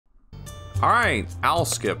Alright, owl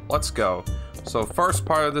skip, let's go. So first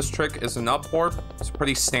part of this trick is an up warp. It's a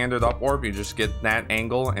pretty standard up warp. You just get that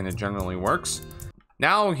angle and it generally works.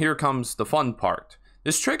 Now here comes the fun part.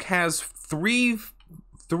 This trick has three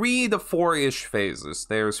to four-ish phases.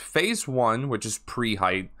 There's phase 1, which is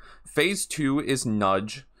pre-height. Phase 2 is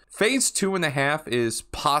nudge. Phase 2.5 is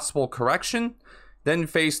possible correction. Then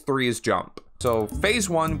phase 3 is jump. So phase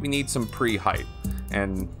 1, we need some pre-height.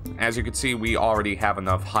 And as you can see, we already have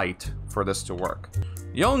enough height for this to work.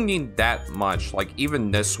 You don't need that much. Like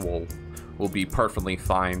even this will be perfectly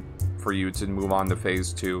fine for you to move on to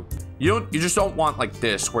phase 2. You just don't want like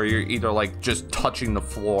this, where you're either like just touching the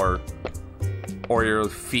floor or your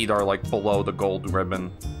feet are like below the gold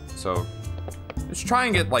ribbon. So just try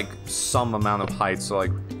and get like some amount of height. So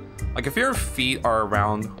like if your feet are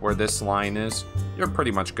around where this line is, you're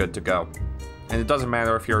pretty much good to go. And it doesn't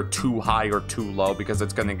matter if you're too high or too low, because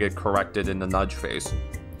it's gonna get corrected in the nudge phase.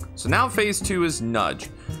 So now phase 2 is nudge.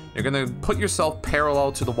 You're gonna put yourself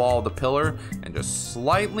parallel to the wall of the pillar and just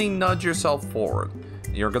slightly nudge yourself forward.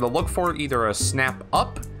 You're gonna look for either a snap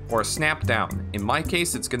up or a snap down. In my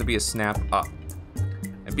case, it's gonna be a snap up.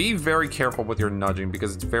 And be very careful with your nudging,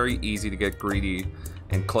 because it's very easy to get greedy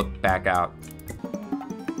and clip back out.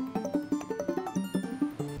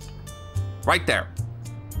 Right there.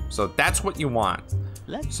 So that's what you want.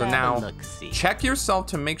 So now, check yourself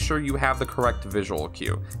to make sure you have the correct visual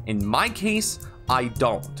cue. In my case, I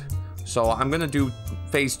don't. So I'm gonna do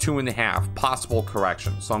phase 2.5, possible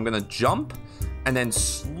correction. So I'm gonna jump and then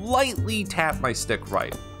slightly tap my stick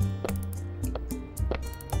right.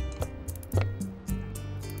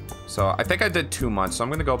 So I think I did too much, so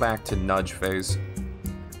I'm gonna go back to nudge phase.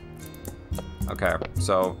 Okay,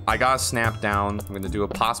 so I got a snap down. I'm gonna do a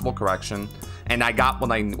possible correction. And I got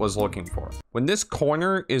what I was looking for. When this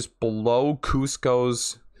corner is below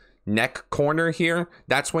Kuzco's neck corner here,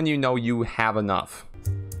 that's when you know you have enough.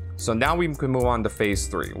 So now we can move on to phase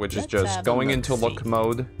 3, which is just going into look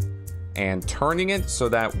mode and turning it so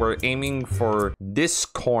that we're aiming for this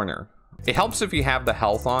corner. It helps if you have the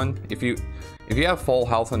health on. If you have full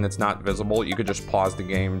health and it's not visible, you could just pause the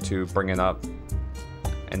game to bring it up.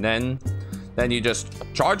 And then you just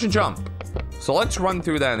charge and jump. So let's run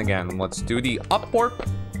through that again. Let's do the up warp.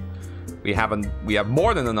 We have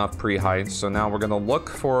more than enough pre-height, so now we're gonna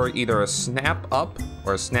look for either a snap up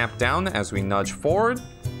or a snap down as we nudge forward.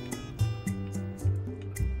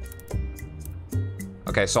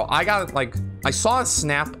 Okay, so I saw a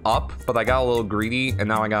snap up, but I got a little greedy, and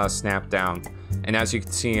now I got a snap down. And as you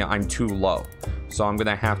can see, I'm too low. So I'm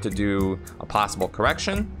gonna have to do a possible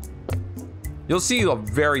correction. You'll see a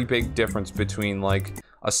very big difference between like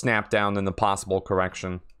a snap down and the possible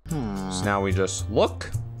correction. So now we just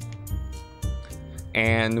look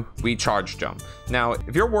and we charge jump. Now,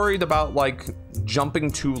 if you're worried about like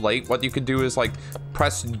jumping too late, what you could do is like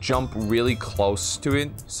press jump really close to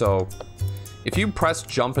it. So if you press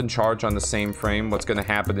jump and charge on the same frame, what's gonna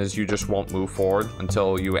happen is you just won't move forward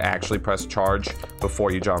until you actually press charge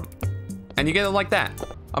before you jump. And you get it like that.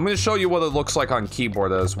 I'm going to show you what it looks like on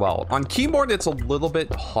keyboard as well. On keyboard, it's a little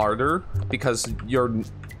bit harder because your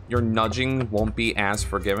nudging won't be as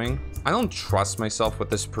forgiving. I don't trust myself with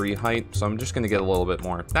this pre-height, so I'm just going to get a little bit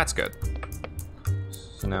more. That's good.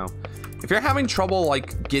 So now, if you're having trouble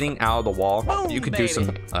like getting out of the wall, you could do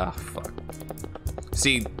some... fuck.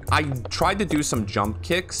 See, I tried to do some jump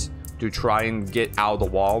kicks to try and get out of the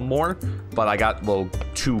wall more, but I got a little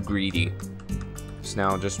too greedy. So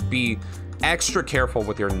now just be extra careful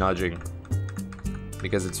with your nudging,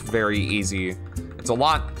 because it's very easy. It's a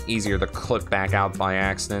lot easier to clip back out by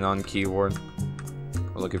accident on keyboard.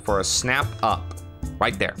 We're looking for a snap up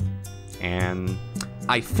right there. And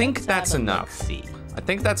I think that's enough. I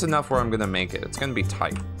think that's enough where I'm gonna make it. It's gonna be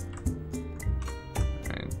tight.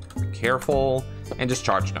 Okay, be careful and just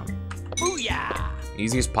charge down. Booyah!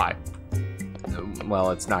 Easy as pie. Well,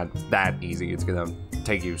 it's not that easy. It's gonna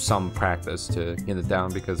take you some practice to get it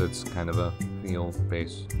down because it's kind of a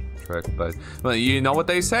feel-based trick, but well, you know what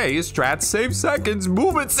they say, strats save seconds,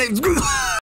 movement saves